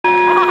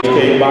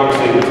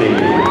Boxing team,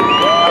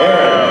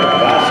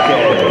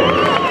 Vasquez,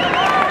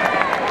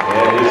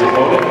 and his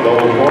opponent,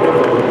 golden corner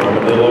from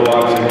Armadillo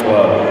Boxing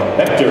Club,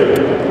 Hector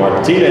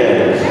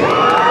Martinez.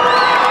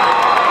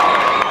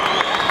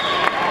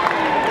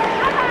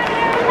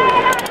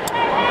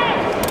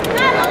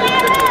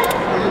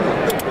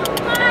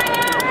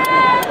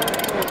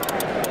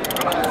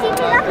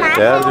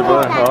 There's your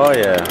brother. Oh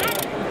yeah.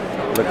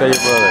 Look at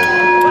your brother.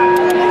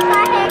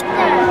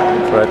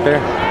 It's right there.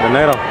 The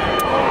negro.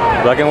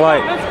 Black and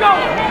white. Let's go.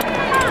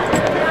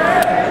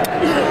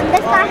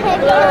 That's not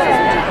Hector.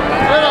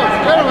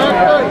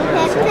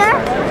 Hector?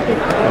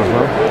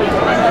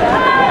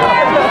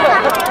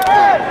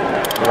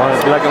 The one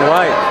is black and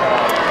white.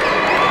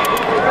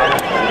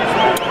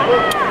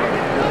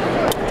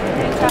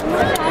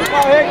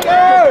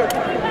 Hector!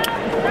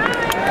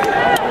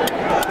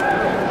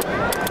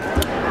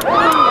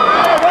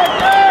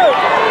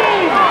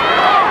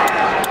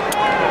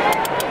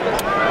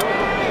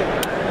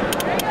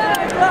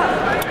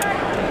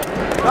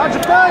 Dodge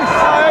your face!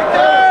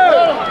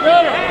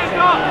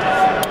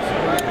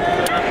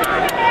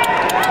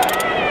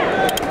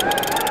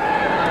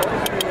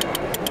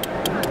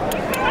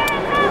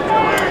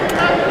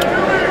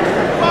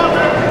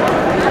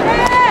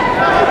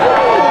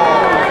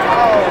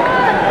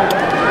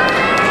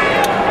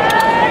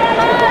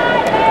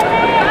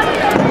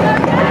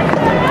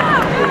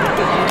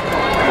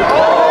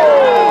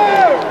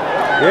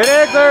 Get it,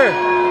 Hector!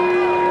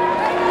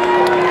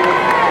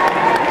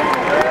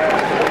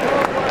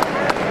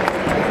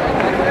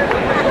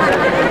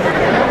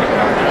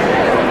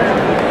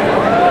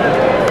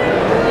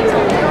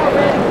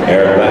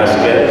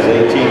 Vasquez,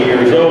 18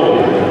 years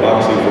old,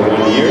 boxing for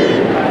 1 year.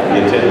 He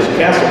attends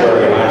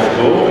Castleberry High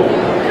School.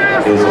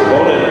 His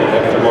opponent,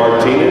 Hector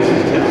Martinez,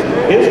 is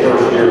his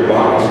first year of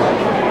boxing.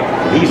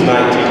 He's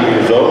 19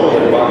 years old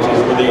and boxes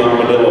for the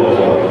Armadillo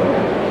Club.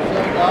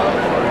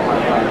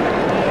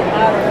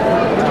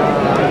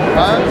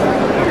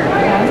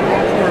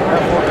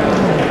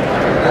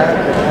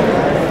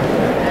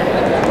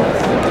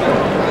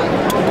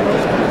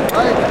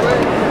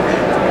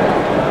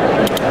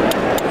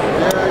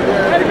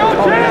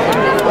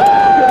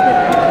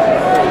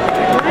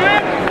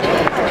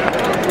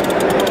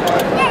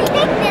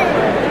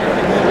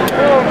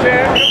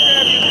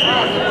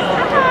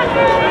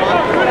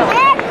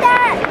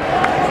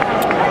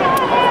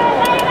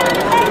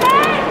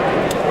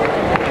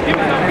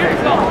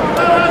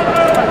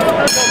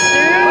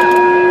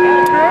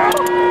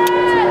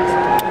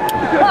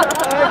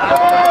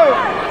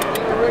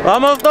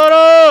 ¡Vamos,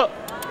 Toro!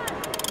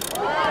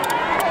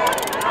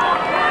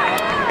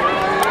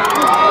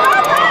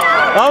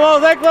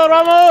 ¡Vamos, Hector,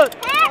 vamos!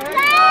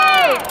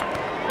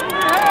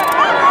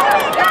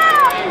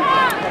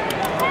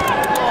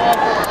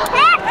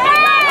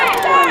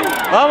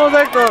 ¡Vamos,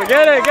 Hector!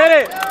 ¡Get it, get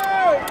it!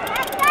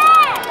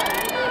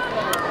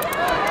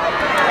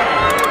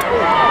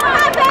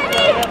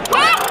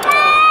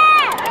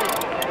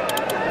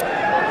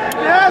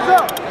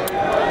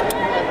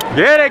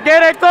 Get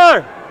it,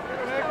 Hector!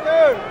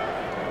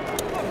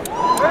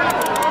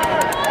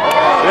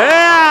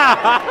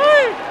 Yeah!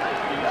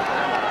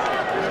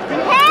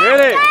 Get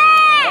it!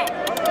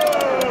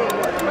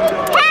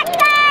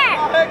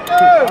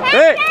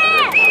 Hey!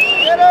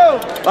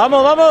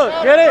 Vamos, vamos!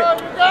 Get it!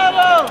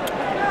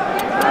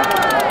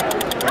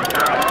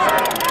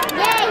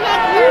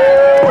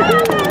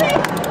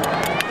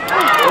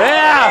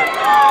 Yeah!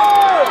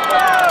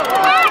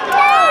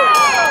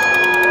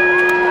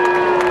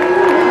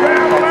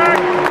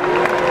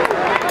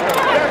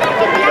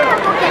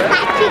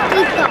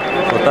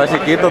 Está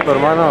chiquito tu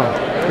hermano.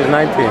 He's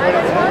 19.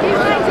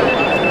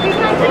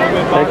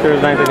 Hector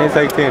is 19. He's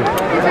 18.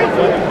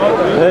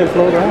 Hey,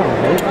 slow down.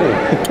 Okay.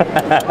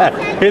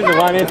 He's the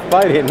one who's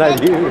fighting,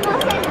 not you.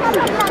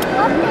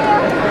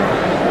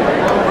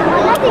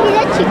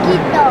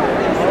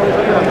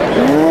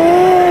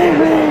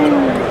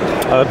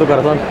 A ver tu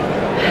corazón.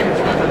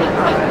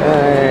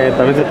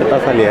 También se te está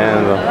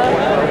saliendo.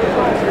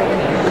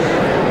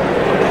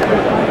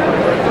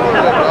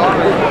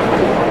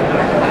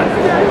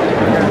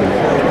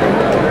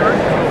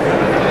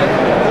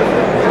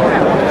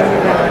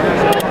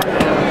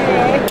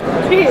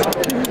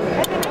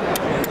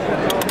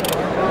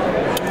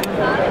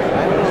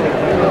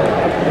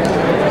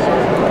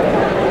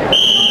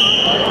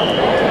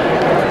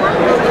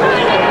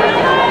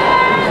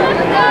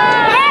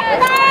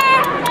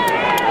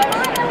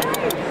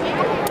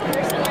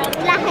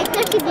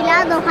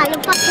 Ojalá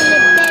para que le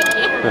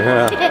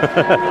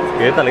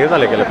pegue.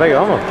 Quítale, que le pegue,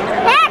 vamos.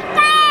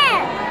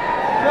 ¡Hector!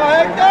 ¡No,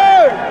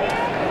 Hector!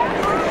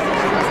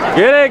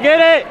 Get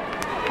it!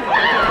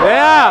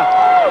 Yeah!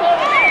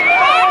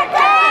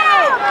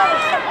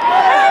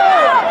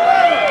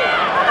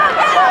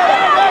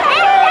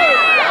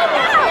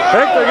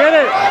 Hector, get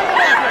it!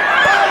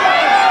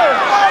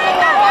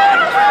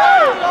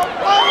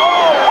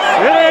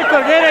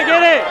 Hector, get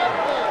it!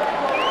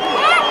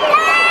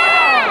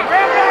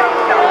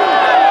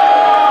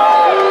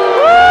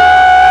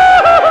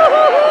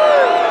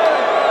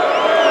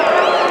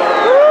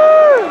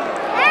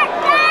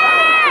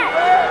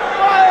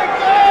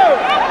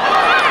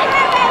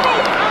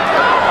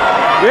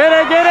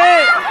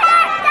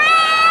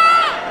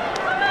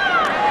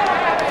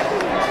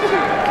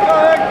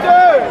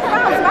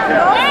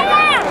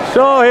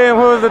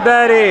 who's the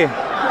daddy?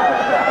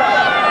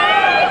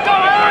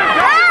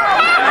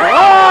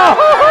 Oh!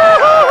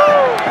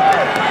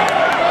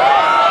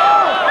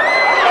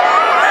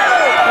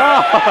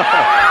 Oh!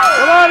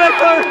 Come on,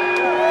 Hector!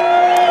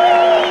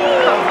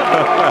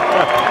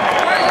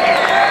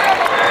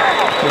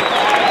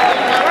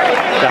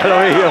 Ya lo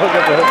vi yo,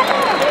 qué pedo.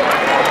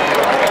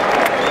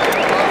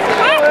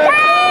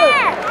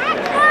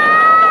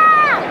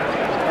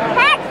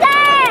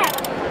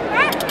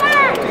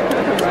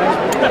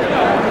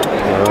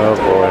 Oh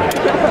boy.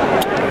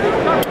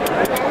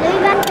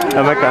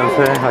 Ya me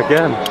cansé. ¿A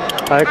quién?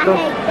 ¿A Hector?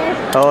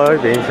 Ay,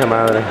 pinche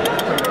madre.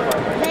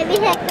 Baby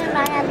Hector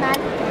va a ganar.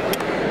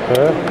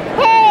 ¿Eh?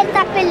 El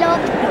tapelón.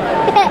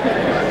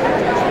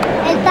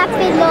 El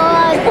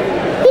tapelón.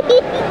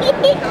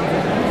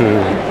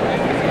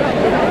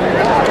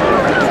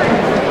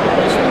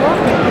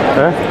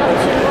 ¿Eh?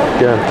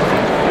 ¿Quién?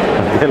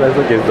 ¿Quién es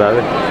eso? ¿Quién sabe?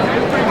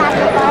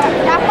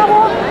 ¿Ya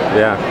acabó?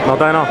 Ya. No,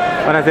 todavía no.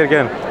 Van a decir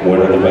quién.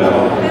 Winner of the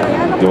battle,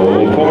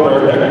 gold corner.